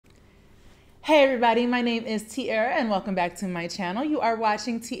Hey everybody, my name is Tiara and welcome back to my channel. You are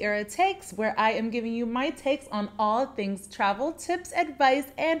watching Tiara Takes, where I am giving you my takes on all things travel, tips, advice,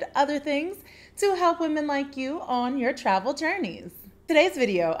 and other things to help women like you on your travel journeys. Today's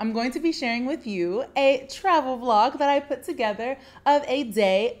video, I'm going to be sharing with you a travel vlog that I put together of a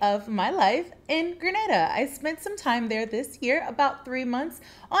day of my life in Grenada. I spent some time there this year, about 3 months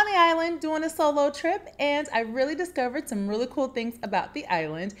on the island doing a solo trip, and I really discovered some really cool things about the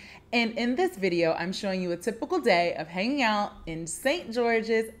island. And in this video, I'm showing you a typical day of hanging out in St.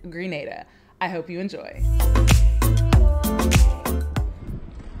 George's, Grenada. I hope you enjoy.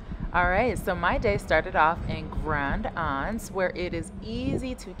 All right, so my day started off in Grenada, where it is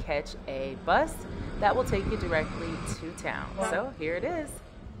easy to catch a bus that will take you directly to town. So here it is.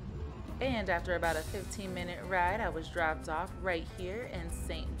 And after about a 15-minute ride, I was dropped off right here in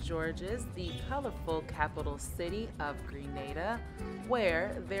St. George's, the colorful capital city of Grenada,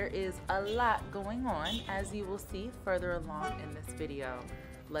 where there is a lot going on, as you will see further along in this video.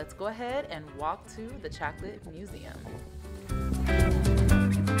 Let's go ahead and walk to the Chocolate Museum.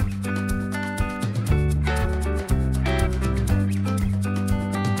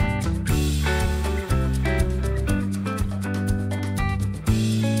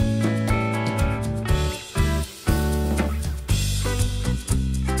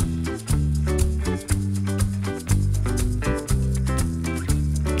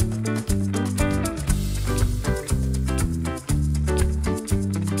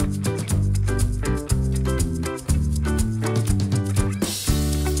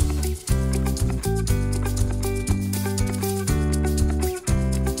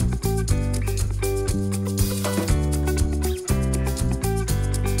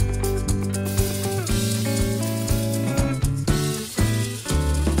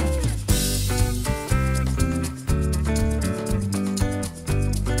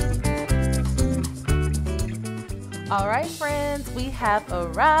 All right, friends, we have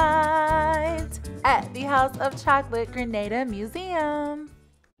arrived at the House of Chocolate Grenada Museum.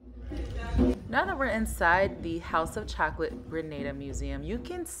 Now that we're inside the House of Chocolate Grenada Museum, you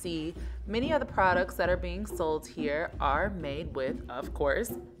can see many of the products that are being sold here are made with, of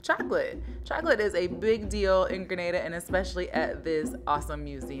course, chocolate. Chocolate is a big deal in Grenada, and especially at this awesome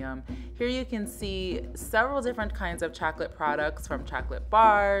museum. Here you can see several different kinds of chocolate products, from chocolate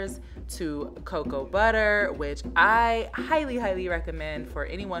bars to cocoa butter, which I highly recommend for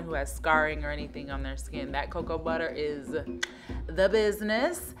anyone who has scarring or anything on their skin. That cocoa butter is the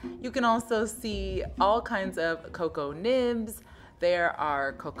business. You can also see all kinds of cocoa nibs. There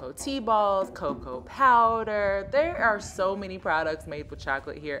are cocoa tea balls, cocoa powder. There are so many products made with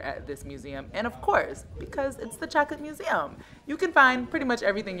chocolate here at this museum. And of course, because it's the Chocolate Museum, you can find pretty much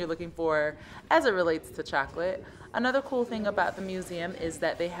everything you're looking for as it relates to chocolate. Another cool thing about the museum is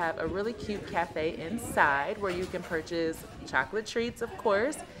that they have a really cute cafe inside where you can purchase chocolate treats, of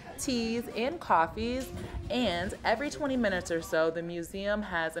course, teas and coffees, and every 20 minutes or so the museum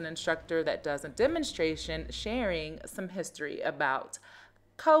has an instructor that does a demonstration sharing some history about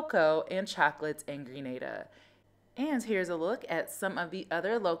cocoa and chocolates in Grenada. And here's a look at some of the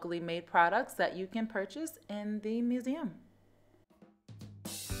other locally made products that you can purchase in the museum.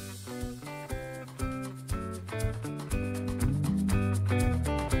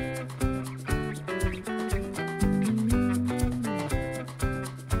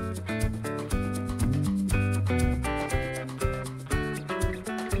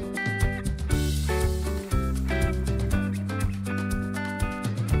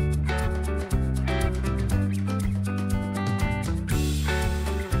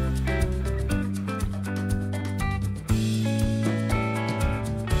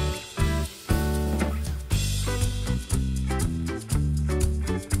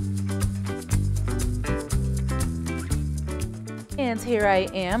 And here I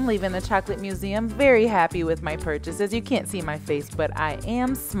am leaving the Chocolate Museum, very happy with my purchases. You can't see my face, but I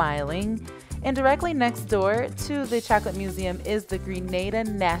am smiling. And directly next door to the Chocolate Museum is the Grenada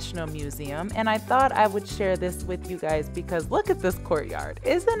National Museum. And I thought I would share this with you guys because look at this courtyard.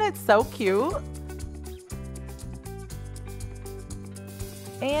 Isn't it so cute?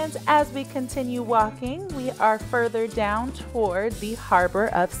 And as we continue walking, we are further down toward the harbor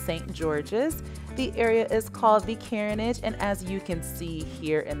of St. George's. The area is called the Carriage, and as you can see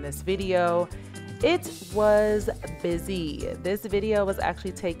here in this video, it was busy. This video was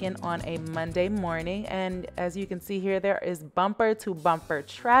actually taken on a Monday morning, and as you can see here, there is bumper to bumper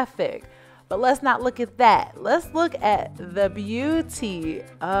traffic. But let's not look at that. Let's look at the beauty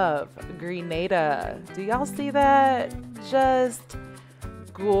of Grenada. Do y'all see that? Just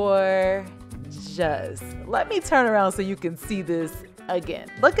gorgeous. Let me turn around so you can see this again.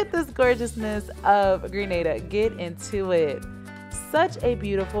 Look at this gorgeousness of Grenada. Get into it. Such a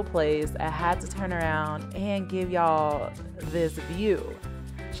beautiful place. I had to turn around and give y'all this view.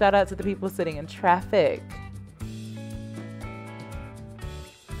 Shout out to the people sitting in traffic.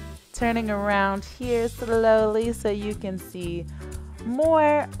 Turning around here slowly so you can see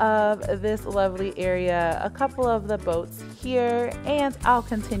more of this lovely area, a couple of the boats here, and I'll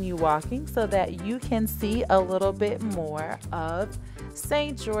continue walking so that you can see a little bit more of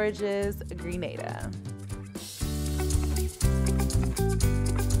St. George's, Grenada.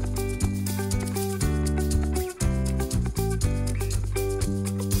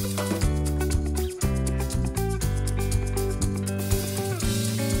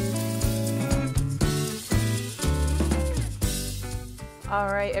 All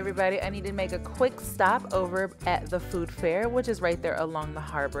right, everybody, I need to make a quick stop over at the food fair, which is right there along the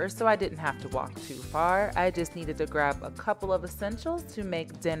harbor, so I didn't have to walk too far. I just needed to grab a couple of essentials to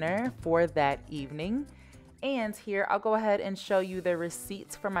make dinner for that evening. And here, I'll go ahead and show you the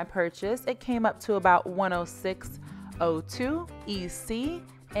receipts for my purchase. It came up to about $106.02 EC,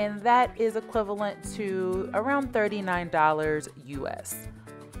 and that is equivalent to around $39 US.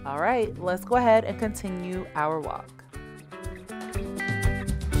 All right, let's go ahead and continue our walk.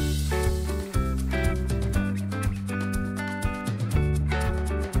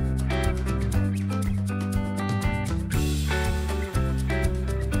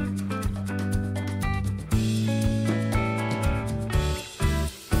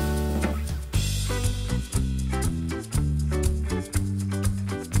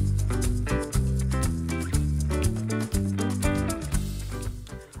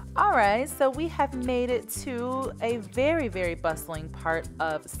 Alright, so we have made it to a very, very bustling part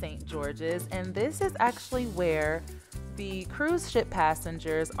of St. George's, and this is actually where the cruise ship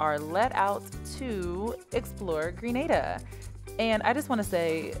passengers are let out to explore Grenada. And I just want to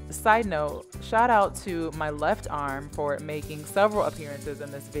say, side note, shout out to my left arm for making several appearances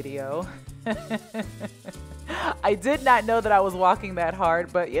in this video. I did not know that I was walking that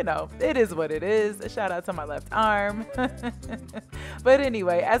hard, but you know, it is what it is. Shout out to my left arm. But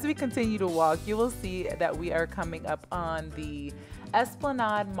anyway, as we continue to walk, you will see that we are coming up on the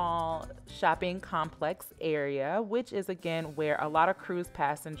Esplanade Mall shopping complex area, which is again where a lot of cruise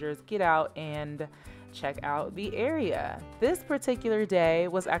passengers get out and check out the area. This particular day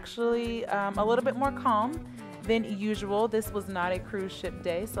was actually a little bit more calm than usual. This was not a cruise ship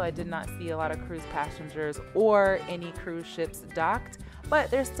day, so I did not see a lot of cruise passengers or any cruise ships docked, but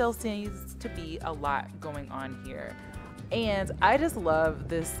there still seems to be a lot going on here. And I just love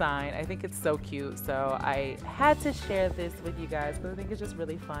this sign. I think it's so cute, so I had to share this with you guys because I think it's just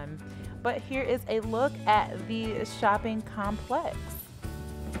really fun. But here is a look at the shopping complex.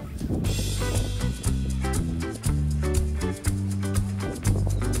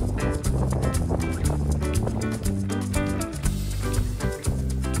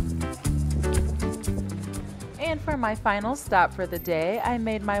 And for my final stop for the day, I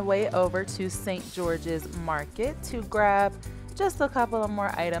made my way over to St. George's Market to grab just a couple of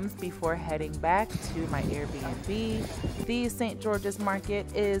more items before heading back to my Airbnb. The St. George's Market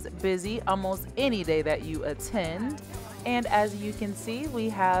is busy almost any day that you attend. And as you can see, we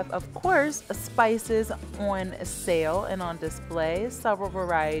have, of course, spices on sale and on display, several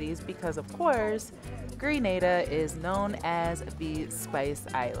varieties, because of course, Grenada is known as the Spice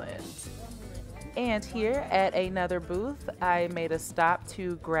Island. And here at another booth, I made a stop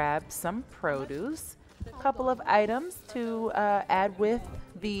to grab some produce, a couple of items to add with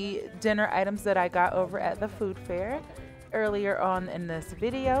the dinner items that I got over at the food fair earlier on in this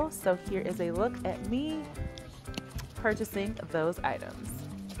video. So here is a look at me purchasing those items.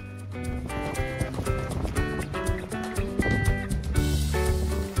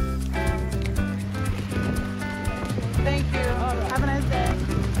 Thank you. Have a nice day.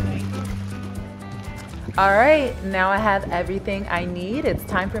 All right, now I have everything I need. It's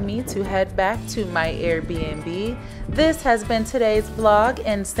time for me to head back to my Airbnb. This has been today's vlog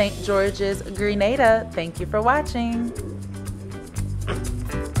in St. George's, Grenada. Thank you for watching.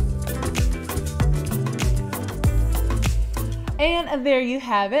 And there you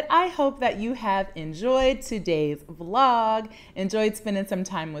have it. I hope that you have enjoyed today's vlog, enjoyed spending some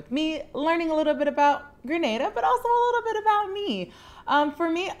time with me, learning a little bit about Grenada, but also a little bit about me. For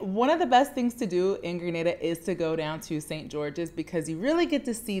me, one of the best things to do in Grenada is to go down to St. George's because you really get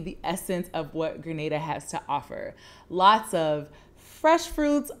to see the essence of what Grenada has to offer. Lots of fresh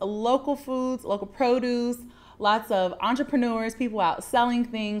fruits, local foods, local produce, lots of entrepreneurs, people out selling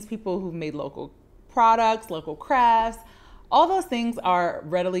things, people who've made local products, local crafts, All those things are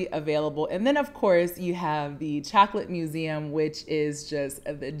readily available. And then of course you have the Chocolate Museum, which is just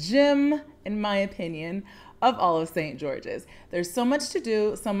the gem, in my opinion, of all of St. George's. There's so much to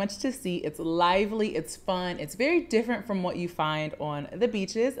do, so much to see. It's lively, it's fun. It's very different from what you find on the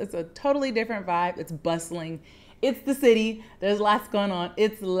beaches. It's a totally different vibe. It's bustling. It's the city. There's lots going on.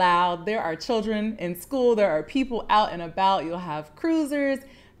 It's loud. There are children in school. There are people out and about. You'll have cruisers,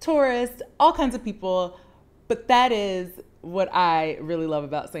 tourists, all kinds of people. But that is what I really love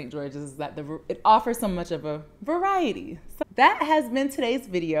about St. George's, is that it offers so much of a variety. So that has been today's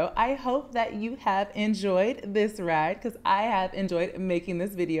video. I hope that you have enjoyed this ride, because I have enjoyed making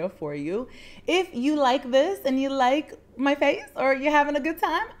this video for you. If you like this and you like my face, or you're having a good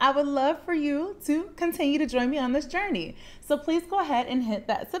time, I would love for you to continue to join me on this journey. So please go ahead and hit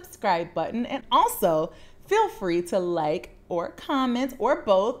that subscribe button, and also feel free to like or comment or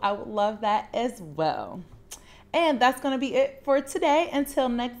both. I would love that as well. And that's going to be it for today. Until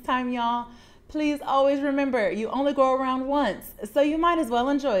next time, y'all, please always remember, you only go around once, so you might as well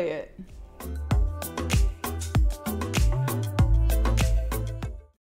enjoy it.